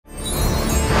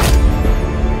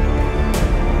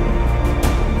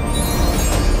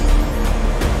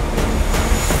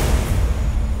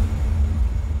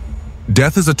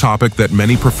Death is a topic that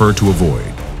many prefer to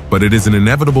avoid, but it is an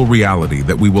inevitable reality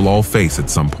that we will all face at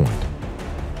some point.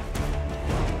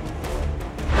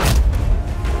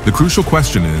 The crucial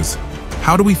question is,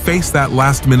 how do we face that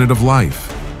last minute of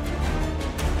life?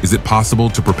 Is it possible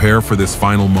to prepare for this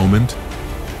final moment,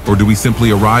 or do we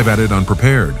simply arrive at it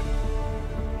unprepared?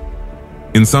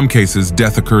 In some cases,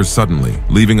 death occurs suddenly,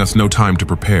 leaving us no time to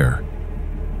prepare.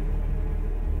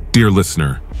 Dear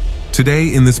listener,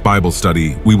 today in this Bible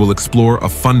study, we will explore a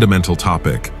fundamental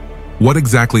topic. What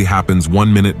exactly happens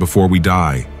 1 minute before we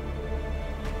die?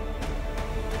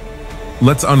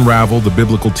 Let's unravel the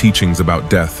biblical teachings about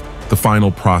death, the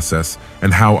final process,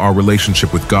 and how our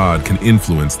relationship with God can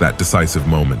influence that decisive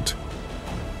moment.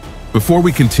 Before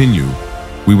we continue,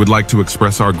 we would like to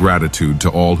express our gratitude to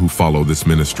all who follow this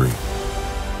ministry.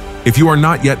 If you are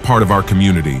not yet part of our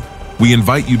community, we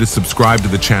invite you to subscribe to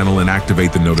the channel and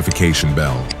activate the notification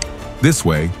bell. This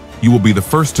way, you will be the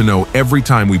first to know every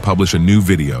time we publish a new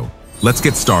video. Let's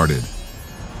get started.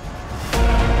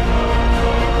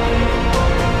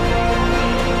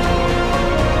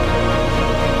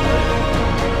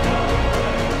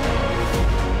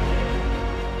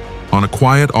 On a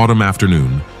quiet autumn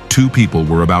afternoon, two people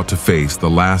were about to face the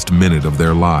last minute of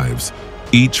their lives,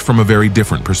 each from a very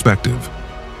different perspective.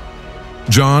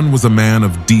 John was a man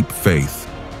of deep faith.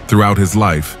 Throughout his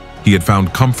life, he had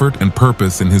found comfort and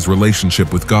purpose in his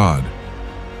relationship with God.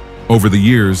 Over the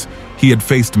years, he had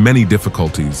faced many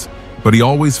difficulties, but he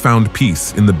always found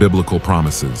peace in the biblical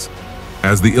promises.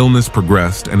 As the illness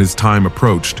progressed and his time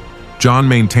approached, John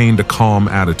maintained a calm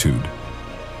attitude.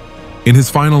 In his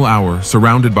final hour,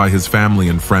 surrounded by his family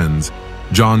and friends,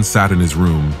 John sat in his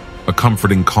room, a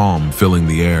comforting calm filling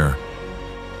the air.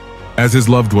 As his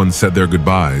loved ones said their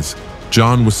goodbyes,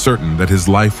 John was certain that his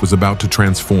life was about to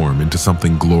transform into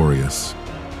something glorious.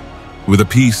 With a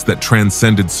peace that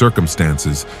transcended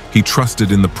circumstances, he trusted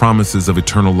in the promises of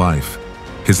eternal life.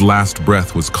 His last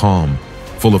breath was calm,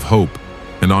 full of hope,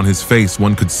 and on his face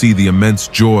one could see the immense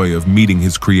joy of meeting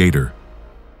his Creator.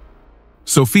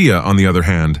 Sophia, on the other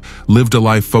hand, lived a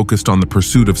life focused on the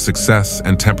pursuit of success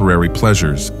and temporary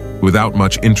pleasures, without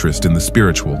much interest in the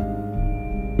spiritual.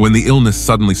 When the illness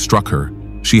suddenly struck her,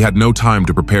 she had no time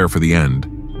to prepare for the end.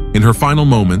 In her final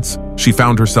moments, she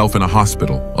found herself in a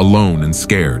hospital, alone and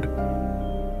scared.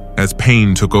 As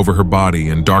pain took over her body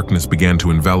and darkness began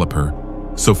to envelop her,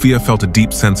 Sophia felt a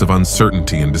deep sense of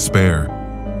uncertainty and despair.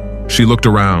 She looked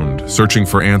around, searching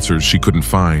for answers she couldn't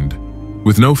find.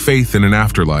 With no faith in an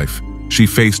afterlife, she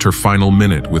faced her final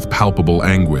minute with palpable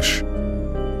anguish.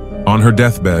 On her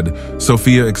deathbed,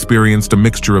 Sophia experienced a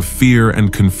mixture of fear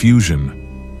and confusion.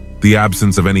 The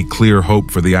absence of any clear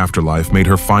hope for the afterlife made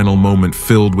her final moment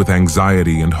filled with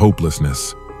anxiety and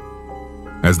hopelessness.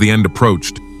 As the end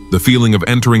approached, the feeling of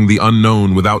entering the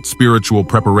unknown without spiritual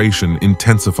preparation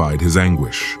intensified his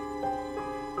anguish.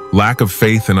 Lack of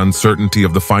faith and uncertainty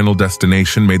of the final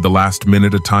destination made the last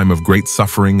minute a time of great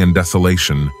suffering and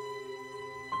desolation.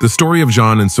 The story of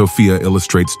John and Sophia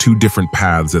illustrates two different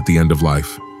paths at the end of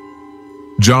life.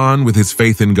 John, with his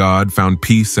faith in God, found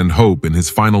peace and hope in his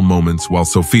final moments, while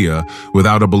Sophia,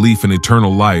 without a belief in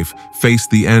eternal life, faced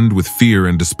the end with fear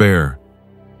and despair.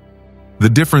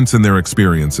 The difference in their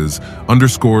experiences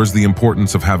underscores the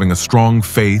importance of having a strong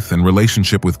faith and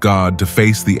relationship with God to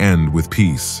face the end with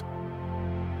peace.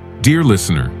 Dear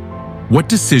listener, what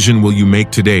decision will you make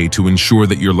today to ensure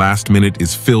that your last minute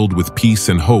is filled with peace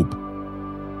and hope?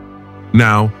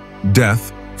 Now,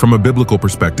 death, from a biblical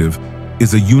perspective,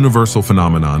 is a universal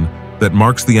phenomenon that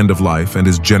marks the end of life and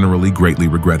is generally greatly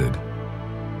regretted.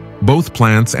 Both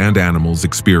plants and animals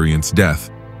experience death,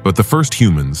 but the first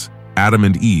humans, Adam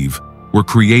and Eve, were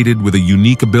created with a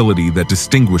unique ability that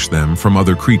distinguished them from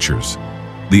other creatures: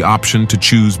 the option to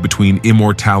choose between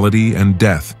immortality and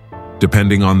death,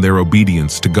 depending on their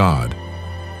obedience to God.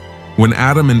 When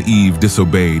Adam and Eve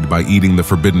disobeyed by eating the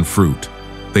forbidden fruit,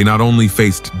 they not only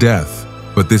faced death,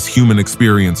 but this human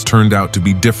experience turned out to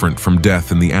be different from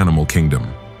death in the animal kingdom.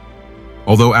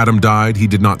 Although Adam died, he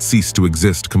did not cease to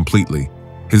exist completely.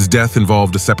 His death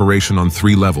involved a separation on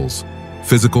 3 levels: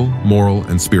 physical, moral,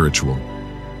 and spiritual.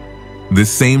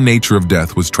 This same nature of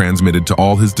death was transmitted to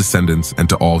all his descendants and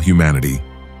to all humanity.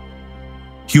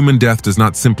 Human death does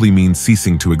not simply mean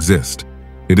ceasing to exist.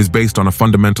 It is based on a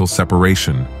fundamental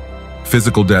separation.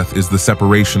 Physical death is the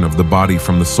separation of the body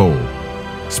from the soul.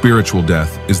 Spiritual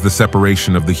death is the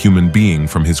separation of the human being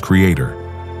from his Creator.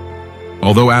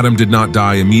 Although Adam did not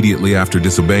die immediately after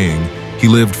disobeying, he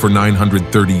lived for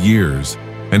 930 years,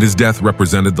 and his death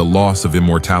represented the loss of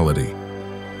immortality.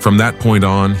 From that point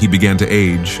on, he began to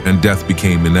age, and death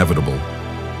became inevitable.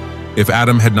 If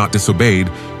Adam had not disobeyed,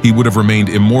 he would have remained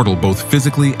immortal both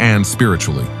physically and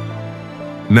spiritually.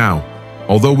 Now,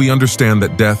 although we understand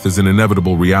that death is an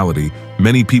inevitable reality,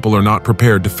 many people are not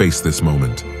prepared to face this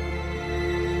moment.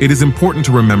 It is important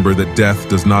to remember that death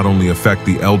does not only affect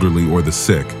the elderly or the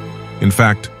sick. In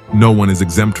fact, no one is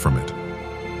exempt from it.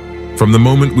 From the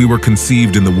moment we were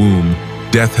conceived in the womb,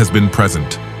 death has been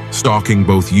present, stalking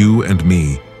both you and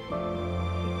me.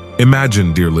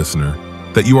 Imagine, dear listener,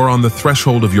 that you are on the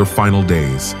threshold of your final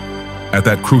days. At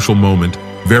that crucial moment,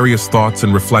 various thoughts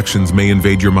and reflections may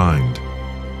invade your mind.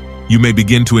 You may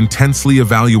begin to intensely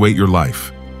evaluate your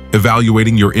life,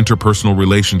 evaluating your interpersonal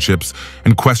relationships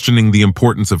and questioning the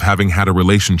importance of having had a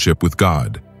relationship with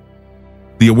God.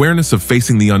 The awareness of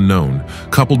facing the unknown,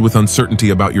 coupled with uncertainty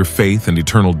about your faith and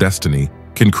eternal destiny,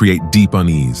 can create deep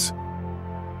unease.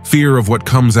 Fear of what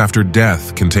comes after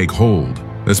death can take hold,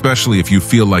 especially if you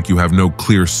feel like you have no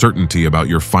clear certainty about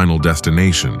your final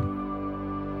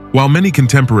destination. While many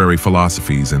contemporary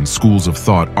philosophies and schools of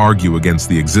thought argue against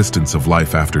the existence of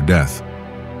life after death,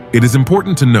 it is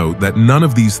important to note that none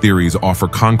of these theories offer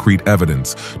concrete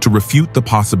evidence to refute the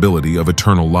possibility of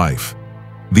eternal life.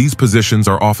 These positions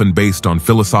are often based on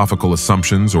philosophical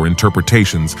assumptions or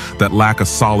interpretations that lack a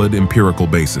solid empirical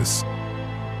basis.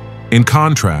 In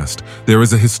contrast, there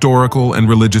is a historical and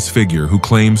religious figure who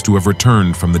claims to have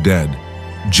returned from the dead,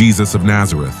 Jesus of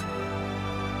Nazareth.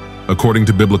 According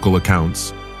to biblical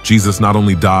accounts, Jesus not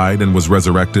only died and was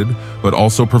resurrected, but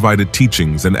also provided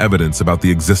teachings and evidence about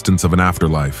the existence of an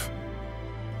afterlife.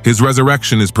 His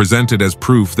resurrection is presented as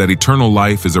proof that eternal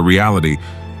life is a reality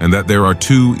and that there are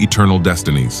two eternal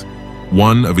destinies,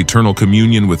 one of eternal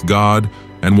communion with God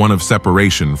and one of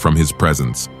separation from His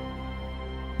presence.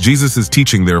 Jesus'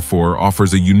 teaching, therefore,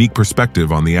 offers a unique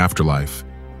perspective on the afterlife,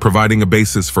 providing a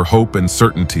basis for hope and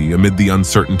certainty amid the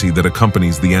uncertainty that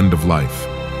accompanies the end of life.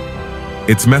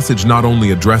 Its message not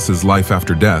only addresses life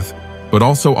after death, but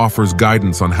also offers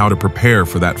guidance on how to prepare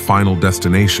for that final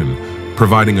destination,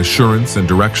 providing assurance and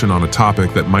direction on a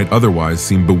topic that might otherwise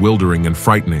seem bewildering and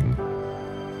frightening.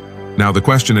 Now, the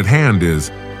question at hand is,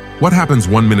 what happens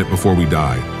 1 minute before we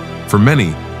die? For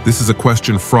many, this is a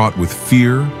question fraught with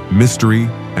fear, mystery,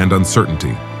 and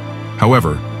uncertainty.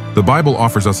 However, the Bible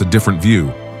offers us a different view,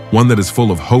 one that is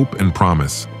full of hope and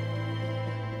promise.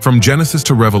 From Genesis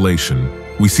to Revelation,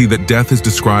 we see that death is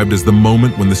described as the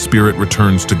moment when the spirit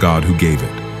returns to God who gave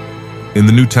it. In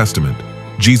the New Testament,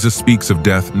 Jesus speaks of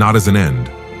death not as an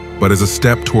end, but as a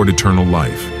step toward eternal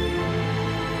life.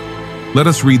 Let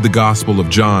us read the Gospel of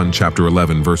John, chapter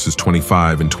 11, verses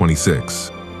 25 and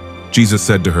 26. Jesus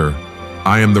said to her,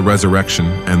 "I am the resurrection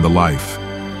and the life.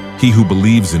 He who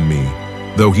believes in me,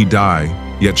 though he die,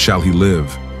 yet shall he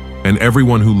live. And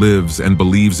everyone who lives and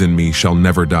believes in me shall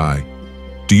never die."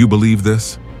 Do you believe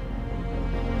this?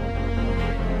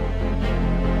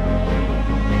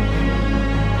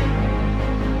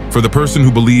 For the person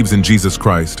who believes in Jesus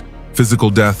Christ, physical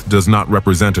death does not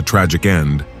represent a tragic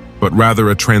end, but rather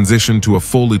a transition to a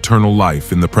full eternal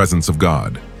life in the presence of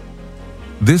God.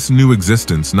 This new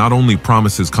existence not only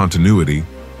promises continuity,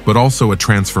 but also a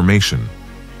transformation.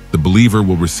 The believer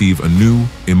will receive a new,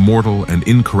 immortal, and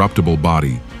incorruptible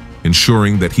body,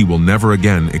 ensuring that he will never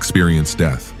again experience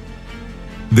death.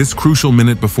 This crucial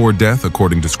minute before death,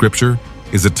 according to Scripture,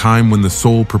 is a time when the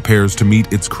soul prepares to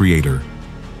meet its Creator.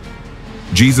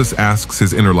 Jesus asks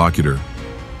his interlocutor,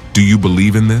 "Do you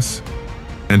believe in this?"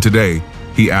 And today,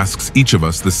 he asks each of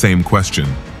us the same question.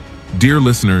 Dear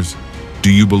listeners, do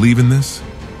you believe in this?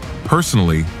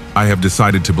 Personally, I have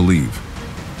decided to believe.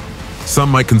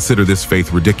 Some might consider this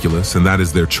faith ridiculous, and that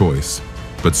is their choice.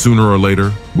 But sooner or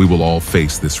later, we will all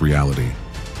face this reality.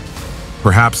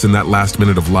 Perhaps in that last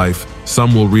minute of life,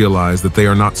 some will realize that they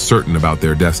are not certain about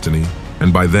their destiny,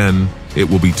 and by then, it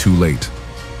will be too late.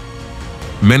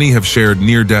 Many have shared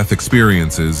near-death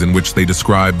experiences in which they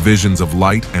describe visions of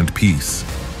light and peace.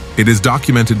 It is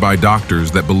documented by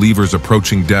doctors that believers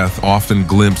approaching death often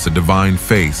glimpse a divine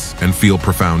face and feel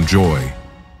profound joy.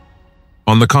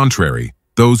 On the contrary,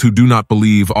 those who do not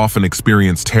believe often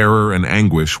experience terror and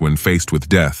anguish when faced with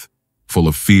death, full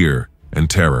of fear and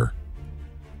terror.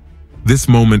 This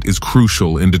moment is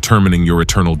crucial in determining your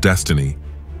eternal destiny,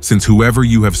 since whoever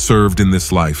you have served in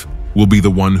this life will be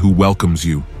the one who welcomes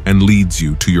you and leads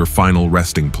you to your final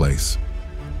resting place.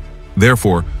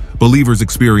 Therefore, believers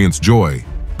experience joy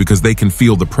because they can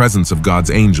feel the presence of God's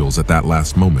angels at that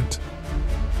last moment.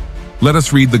 Let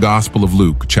us read the Gospel of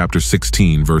Luke, chapter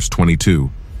 16, verse 22.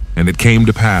 "And it came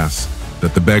to pass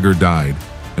that the beggar died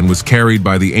and was carried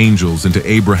by the angels into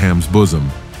Abraham's bosom,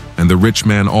 and the rich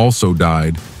man also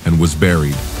died and was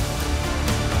buried."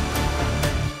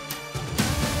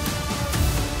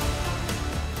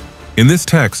 In this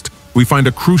text, we find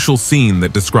a crucial scene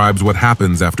that describes what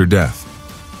happens after death.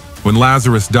 When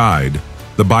Lazarus died,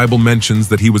 the Bible mentions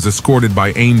that he was escorted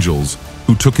by angels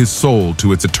who took his soul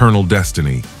to its eternal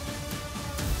destiny.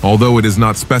 Although it is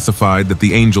not specified that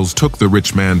the angels took the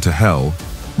rich man to hell,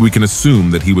 we can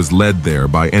assume that he was led there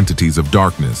by entities of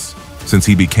darkness, since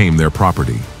he became their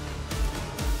property.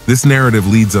 This narrative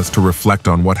leads us to reflect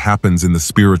on what happens in the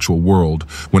spiritual world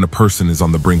when a person is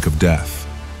on the brink of death.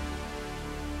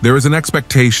 There is an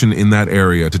expectation in that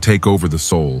area to take over the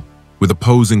soul, with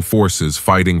opposing forces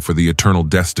fighting for the eternal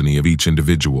destiny of each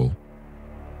individual.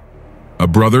 A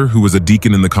brother who was a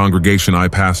deacon in the congregation I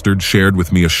pastored shared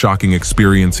with me a shocking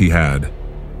experience he had.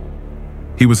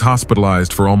 He was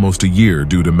hospitalized for almost a year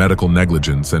due to medical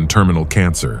negligence and terminal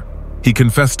cancer. He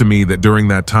confessed to me that during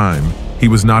that time, he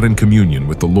was not in communion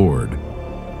with the Lord.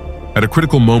 At a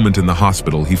critical moment in the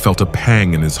hospital, he felt a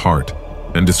pang in his heart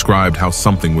and described how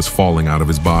something was falling out of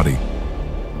his body.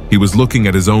 He was looking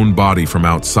at his own body from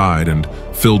outside, and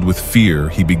filled with fear,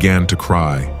 he began to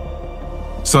cry.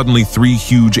 Suddenly, 3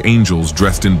 huge angels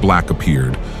dressed in black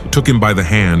appeared, took him by the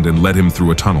hand and led him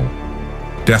through a tunnel.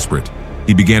 Desperate,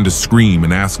 he began to scream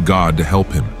and ask God to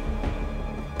help him.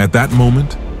 At that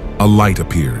moment, a light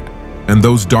appeared, and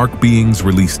those dark beings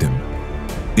released him.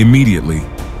 Immediately,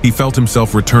 he felt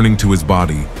himself returning to his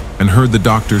body and heard the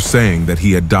doctors saying that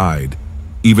he had died,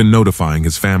 even notifying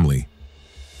his family.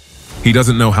 He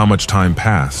doesn't know how much time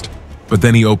passed, but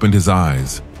then he opened his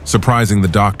eyes, surprising the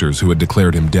doctors who had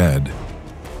declared him dead.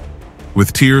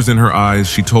 With tears in her eyes,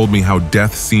 she told me how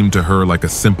death seemed to her like a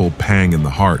simple pang in the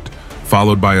heart,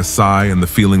 followed by a sigh and the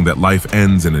feeling that life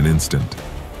ends in an instant.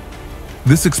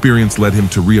 This experience led him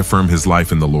to reaffirm his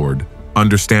life in the Lord,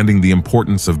 understanding the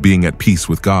importance of being at peace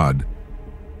with God.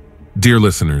 Dear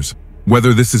listeners,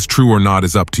 whether this is true or not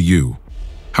is up to you.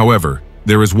 However,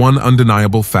 there is one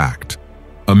undeniable fact.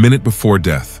 A minute before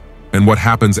death, and what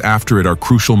happens after it are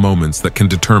crucial moments that can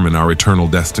determine our eternal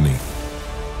destiny.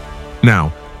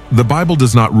 Now, the Bible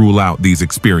does not rule out these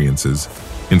experiences.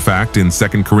 In fact, in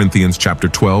 2 Corinthians chapter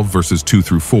 12, verses 2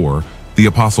 through 4, the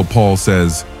Apostle Paul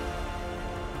says,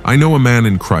 "I know a man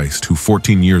in Christ who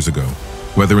 14 years ago,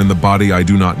 whether in the body I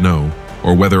do not know,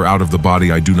 or whether out of the body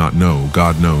I do not know,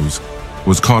 God knows,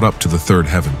 was caught up to the third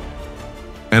heaven.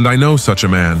 And I know such a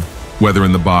man, whether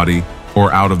in the body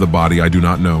or out of the body I do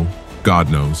not know, God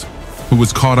knows, who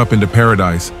was caught up into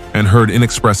paradise and heard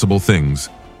inexpressible things,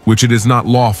 which it is not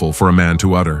lawful for a man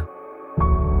to utter."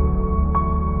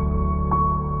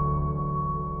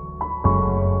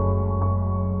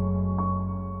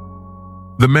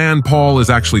 The man Paul is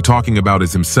actually talking about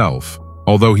is himself,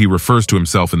 although he refers to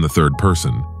himself in the third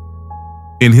person.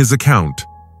 In his account,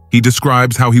 he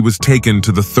describes how he was taken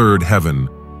to the third heaven,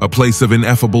 a place of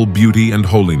ineffable beauty and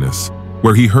holiness,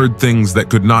 where he heard things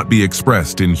that could not be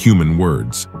expressed in human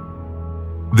words.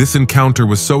 This encounter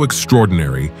was so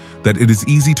extraordinary that it is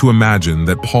easy to imagine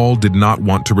that Paul did not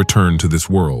want to return to this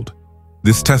world.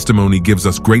 This testimony gives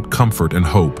us great comfort and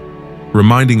hope,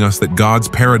 reminding us that God's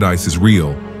paradise is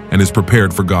real and is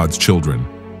prepared for God's children.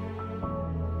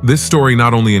 This story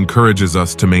not only encourages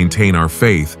us to maintain our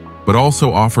faith, but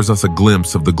also offers us a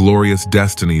glimpse of the glorious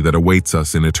destiny that awaits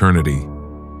us in eternity.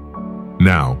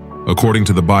 Now, according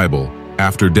to the Bible,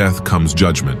 after death comes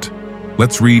judgment.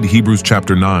 Let's read Hebrews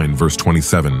chapter 9, verse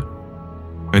 27.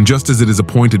 "And just as it is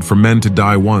appointed for men to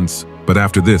die once, but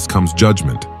after this comes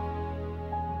judgment."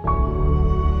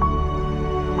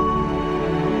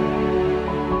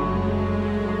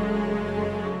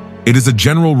 It is a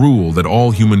general rule that all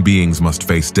human beings must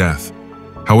face death.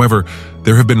 However,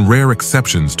 there have been rare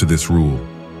exceptions to this rule.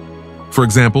 For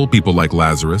example, people like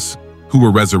Lazarus, who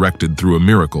were resurrected through a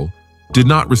miracle, did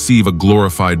not receive a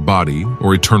glorified body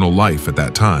or eternal life at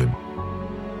that time.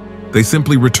 They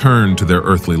simply returned to their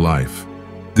earthly life.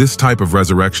 This type of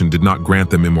resurrection did not grant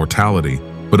them immortality,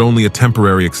 but only a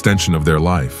temporary extension of their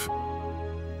life.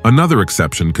 Another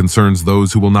exception concerns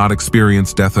those who will not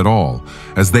experience death at all,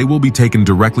 as they will be taken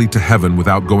directly to heaven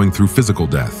without going through physical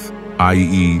death,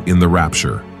 i.e., in the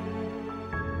rapture.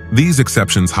 These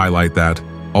exceptions highlight that,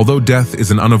 although death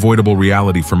is an unavoidable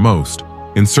reality for most,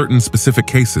 in certain specific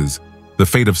cases, the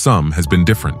fate of some has been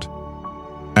different.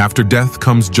 After death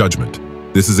comes judgment.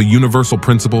 This is a universal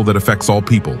principle that affects all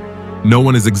people. No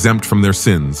one is exempt from their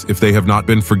sins if they have not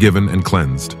been forgiven and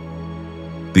cleansed.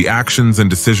 The actions and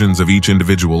decisions of each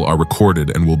individual are recorded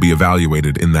and will be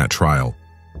evaluated in that trial.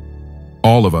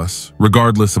 All of us,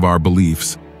 regardless of our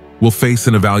beliefs, will face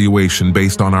an evaluation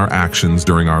based on our actions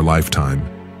during our lifetime,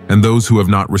 and those who have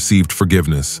not received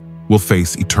forgiveness will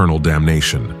face eternal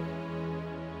damnation.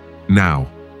 Now,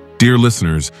 dear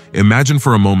listeners, imagine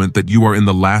for a moment that you are in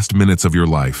the last minutes of your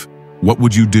life. What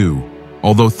would you do?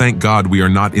 Although thank God we are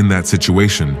not in that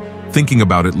situation, thinking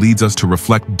about it leads us to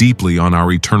reflect deeply on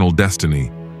our eternal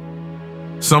destiny.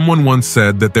 Someone once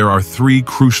said that there are 3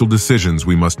 crucial decisions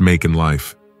we must make in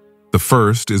life. The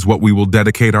first is what we will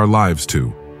dedicate our lives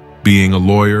to, being a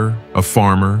lawyer, a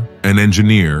farmer, an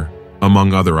engineer,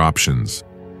 among other options.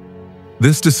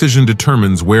 This decision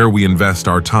determines where we invest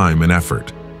our time and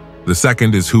effort. The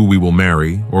second is who we will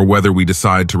marry, or whether we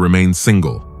decide to remain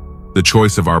single. The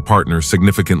choice of our partner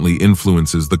significantly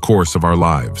influences the course of our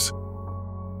lives.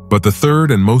 But the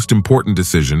third and most important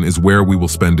decision is where we will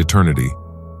spend eternity.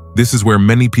 This is where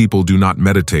many people do not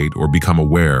meditate or become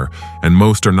aware, and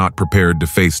most are not prepared to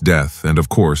face death and, of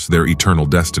course, their eternal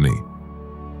destiny.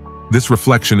 This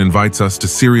reflection invites us to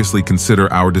seriously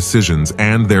consider our decisions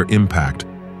and their impact,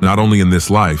 not only in this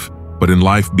life, but in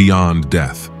life beyond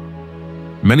death.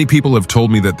 Many people have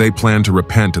told me that they plan to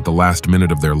repent at the last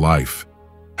minute of their life.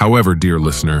 However, dear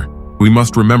listener, we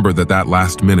must remember that that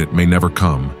last minute may never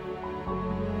come.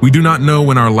 We do not know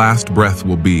when our last breath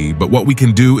will be, but what we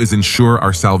can do is ensure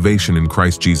our salvation in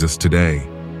Christ Jesus today.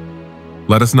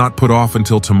 Let us not put off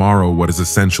until tomorrow what is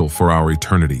essential for our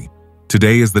eternity.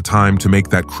 Today is the time to make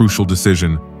that crucial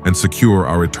decision and secure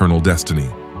our eternal destiny.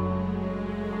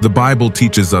 The Bible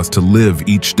teaches us to live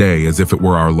each day as if it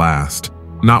were our last,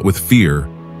 not with fear,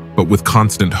 but with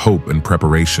constant hope and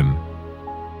preparation.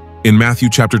 In Matthew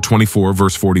chapter 24,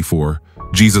 verse 44,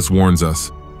 Jesus warns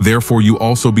us, "Therefore you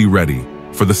also be ready,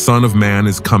 for the Son of Man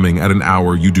is coming at an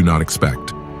hour you do not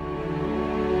expect."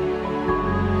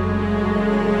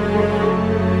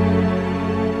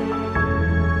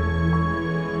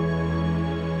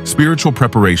 Spiritual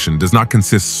preparation does not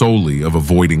consist solely of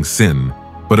avoiding sin,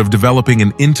 but of developing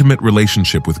an intimate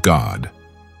relationship with God.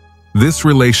 This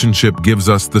relationship gives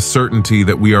us the certainty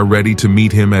that we are ready to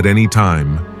meet Him at any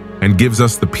time, and gives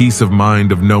us the peace of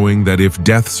mind of knowing that if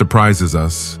death surprises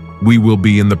us, we will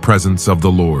be in the presence of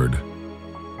the Lord.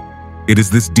 It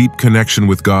is this deep connection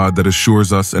with God that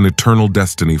assures us an eternal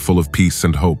destiny full of peace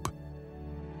and hope.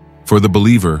 For the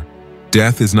believer,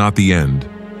 death is not the end,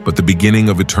 but the beginning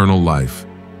of eternal life.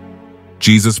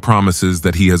 Jesus promises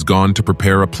that He has gone to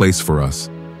prepare a place for us,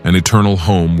 an eternal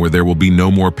home where there will be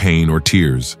no more pain or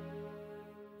tears.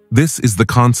 This is the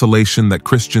consolation that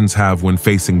Christians have when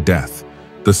facing death,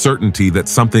 the certainty that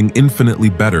something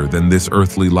infinitely better than this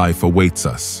earthly life awaits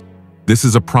us. This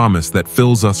is a promise that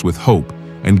fills us with hope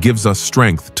and gives us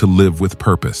strength to live with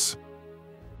purpose.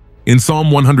 In Psalm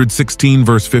 116,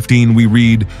 verse 15, we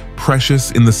read,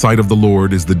 "Precious in the sight of the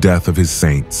Lord is the death of His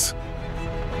saints."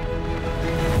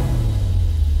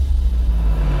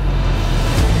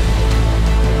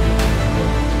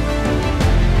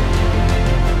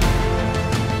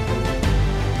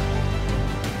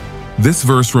 This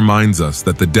verse reminds us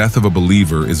that the death of a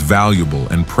believer is valuable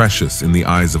and precious in the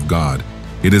eyes of God.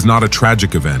 It is not a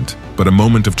tragic event, but a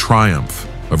moment of triumph,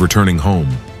 of returning home.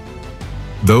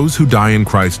 Those who die in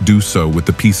Christ do so with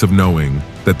the peace of knowing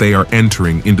that they are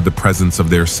entering into the presence of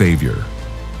their Savior.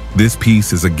 This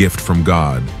peace is a gift from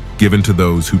God, given to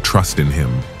those who trust in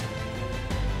Him.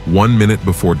 1 minute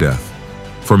before death.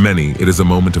 For many, it is a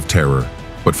moment of terror,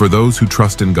 but for those who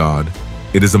trust in God,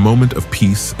 it is a moment of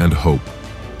peace and hope.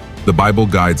 The Bible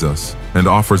guides us and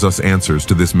offers us answers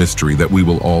to this mystery that we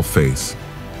will all face.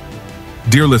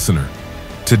 Dear listener,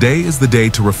 today is the day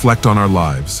to reflect on our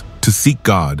lives, to seek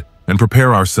God, and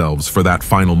prepare ourselves for that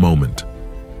final moment.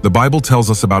 The Bible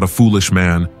tells us about a foolish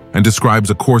man and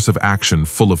describes a course of action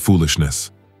full of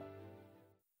foolishness.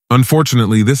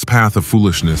 Unfortunately, this path of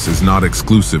foolishness is not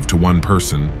exclusive to one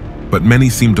person, but many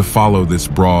seem to follow this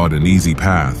broad and easy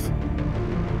path.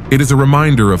 It is a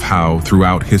reminder of how,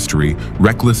 throughout history,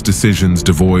 reckless decisions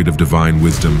devoid of divine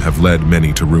wisdom have led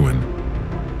many to ruin.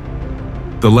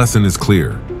 The lesson is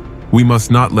clear. We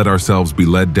must not let ourselves be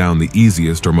led down the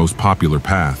easiest or most popular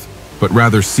path, but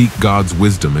rather seek God's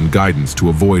wisdom and guidance to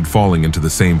avoid falling into the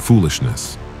same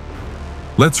foolishness.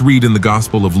 Let's read in the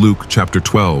Gospel of Luke chapter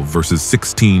 12, verses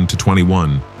 16 to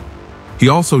 21. He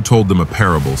also told them a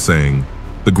parable, saying,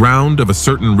 "The ground of a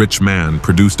certain rich man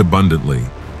produced abundantly.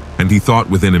 And he thought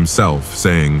within himself,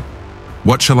 saying,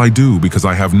 'What shall I do, because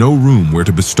I have no room where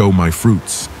to bestow my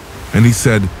fruits?' And he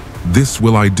said, 'This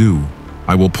will I do.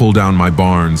 I will pull down my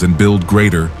barns and build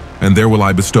greater, and there will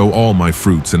I bestow all my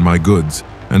fruits and my goods.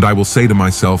 And I will say to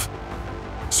myself,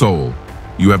 Soul,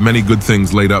 you have many good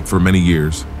things laid up for many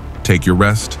years. Take your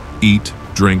rest, eat,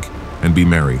 drink, and be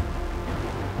merry.'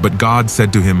 But God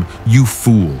said to him, 'You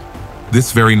fool!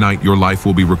 This very night your life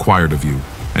will be required of you.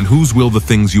 And whose will the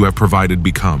things you have provided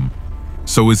become?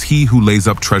 So is he who lays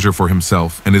up treasure for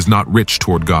himself and is not rich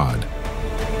toward God."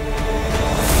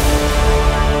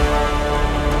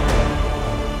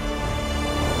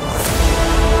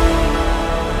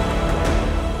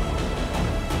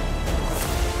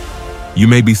 You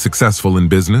may be successful in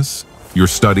business, your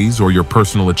studies, or your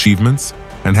personal achievements,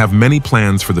 and have many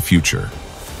plans for the future.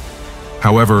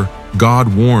 However,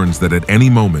 God warns that at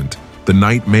any moment, the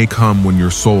night may come when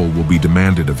your soul will be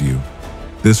demanded of you.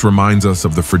 This reminds us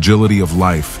of the fragility of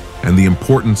life and the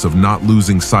importance of not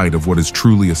losing sight of what is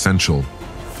truly essential: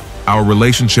 our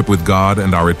relationship with God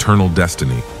and our eternal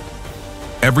destiny.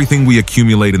 Everything we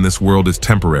accumulate in this world is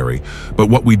temporary, but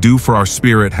what we do for our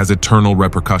spirit has eternal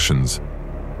repercussions.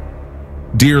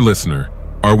 Dear listener,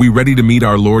 are we ready to meet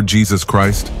our Lord Jesus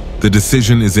Christ? The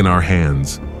decision is in our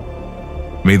hands.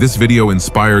 May this video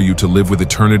inspire you to live with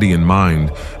eternity in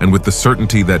mind and with the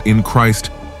certainty that in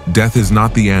Christ, death is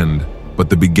not the end, but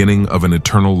the beginning of an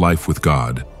eternal life with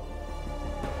God.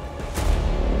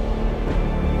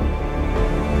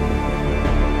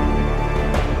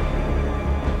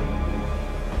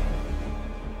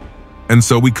 And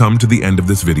so we come to the end of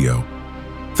this video.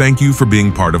 Thank you for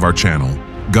being part of our channel.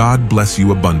 God bless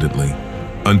you abundantly.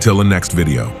 Until the next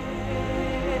video.